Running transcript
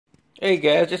Hey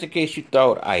guys, just in case you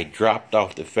thought I dropped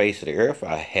off the face of the earth,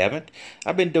 I haven't.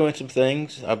 I've been doing some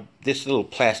things. This little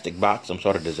plastic box I'm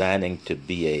sort of designing to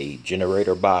be a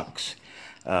generator box.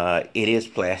 It is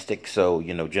plastic, so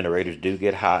generators do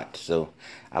get hot. So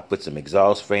I put some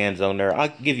exhaust fans on there.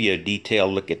 I'll give you a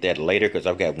detailed look at that later because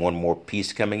I've got one more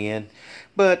piece coming in.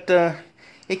 But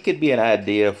it could be an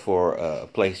idea for a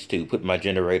place to put my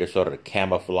generator, sort of to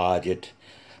camouflage it.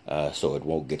 So it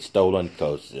won't get stolen,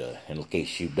 because in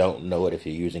case you don't know it, if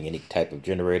you're using any type of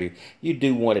generator, you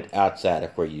do want it outside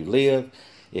of where you live.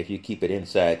 If you keep it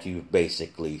inside, you've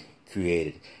basically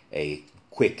created a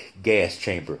quick gas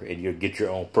chamber, and you'll get your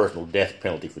own personal death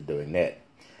penalty for doing that.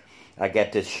 I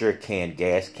got this Sure-Can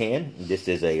gas can. This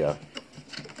is a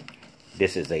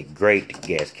great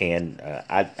gas can.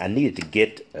 I needed to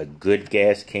get a good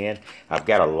gas can. I've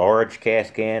got a large gas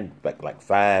can, like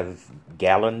 5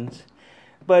 gallons.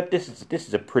 But this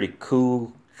is a pretty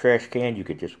cool trash can. You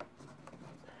could just,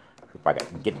 if I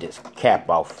can get this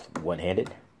cap off one-handed,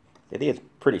 it is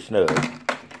pretty snug.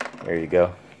 There you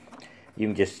go. You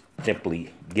can just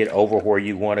simply get over where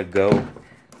you want to go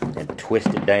and twist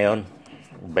it down,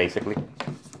 basically,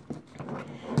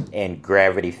 and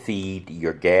gravity feed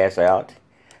your gas out.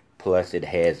 Plus, it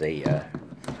has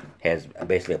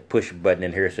basically a push button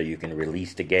in here so you can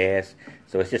release the gas.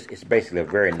 So it's basically a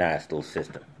very nice little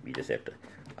system. You just have to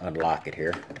unlock it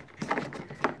here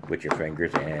with your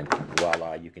fingers, and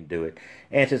voila, you can do it.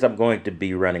 And since I'm going to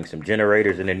be running some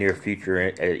generators in the near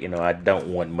future, I don't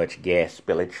want much gas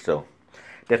spillage, so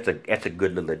that's a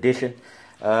good little addition.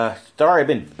 Sorry, I've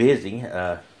been busy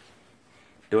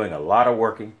doing a lot of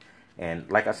working, and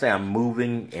like I say, I'm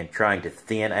moving and trying to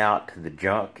thin out the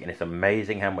junk, and it's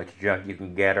amazing how much junk you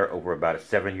can gather over about a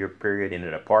 7-year period in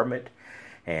an apartment.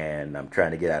 And I'm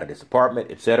trying to get out of this apartment,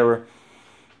 etc.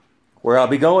 Where I'll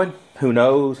be going, who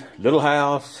knows? Little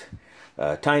house,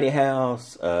 tiny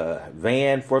house,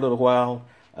 van for a little while.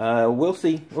 We'll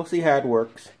see. We'll see how it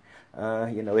works.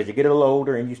 As you get a little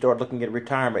older and you start looking at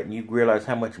retirement, and you realize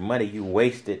how much money you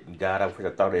wasted. God, I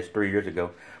thought this 3 years ago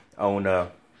on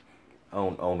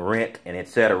rent and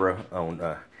etc. On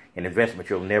an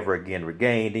investment you'll never again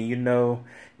regain. Then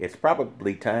it's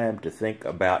probably time to think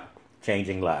about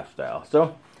changing lifestyle.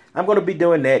 So I'm going to be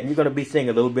doing that, and you're going to be seeing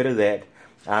a little bit of that.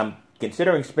 I'm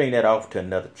considering spinning that off to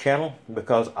another channel,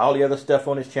 because all the other stuff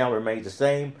on this channel remains the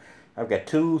same. I've got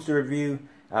tools to review.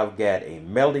 I've got a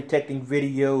metal detecting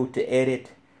video to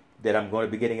edit that I'm going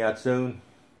to be getting out soon.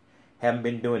 Haven't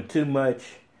been doing too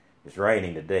much. It's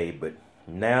raining today, but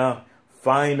now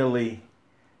finally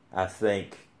I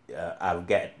think I've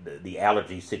got the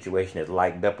allergy situation has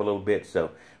lightened up a little bit,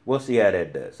 so we'll see how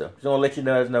that does. So just want to let you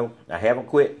guys know I haven't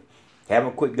quit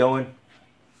going.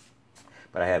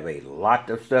 But I have a lot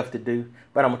of stuff to do.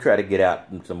 But I'm going to try to get out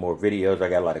some more videos. I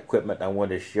got a lot of equipment. I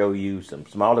wanted to show you some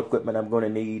small equipment I'm going to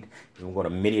need. I'm going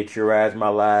to miniaturize my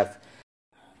life.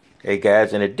 Hey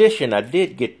guys, in addition, I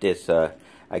did get this,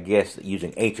 I guess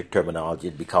using ancient terminology,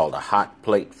 it'd be called a hot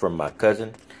plate from my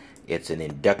cousin. It's an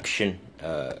induction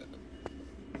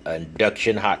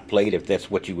hot plate, if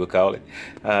that's what you would call it.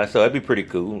 So that'd be pretty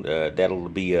cool. That'll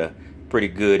be pretty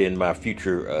good in my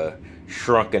future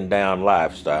shrunken down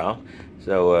lifestyle.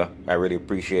 So I really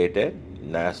appreciate that.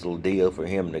 Nice little deal for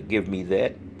him to give me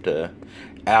that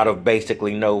out of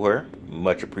basically nowhere.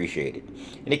 Much appreciated.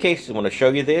 In any case, I want to show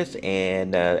you this,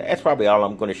 and that's probably all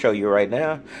I'm going to show you right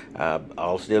now.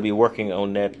 I'll still be working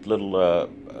on that little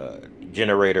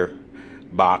generator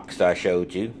box I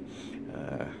showed you.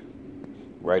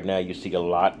 Right now, you see a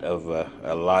lot of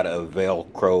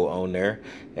Velcro on there,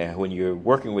 and when you're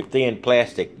working with thin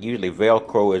plastic, usually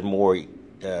Velcro is more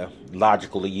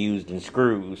logically used than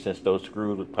screws, since those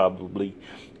screws would probably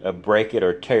break it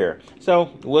or tear.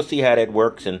 So we'll see how that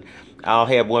works, and I'll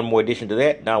have one more addition to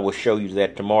that, and I will show you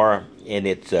that tomorrow, and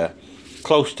it's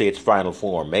close to its final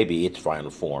form, maybe its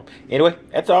final form. Anyway,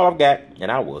 that's all I've got,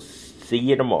 and I will see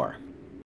you tomorrow.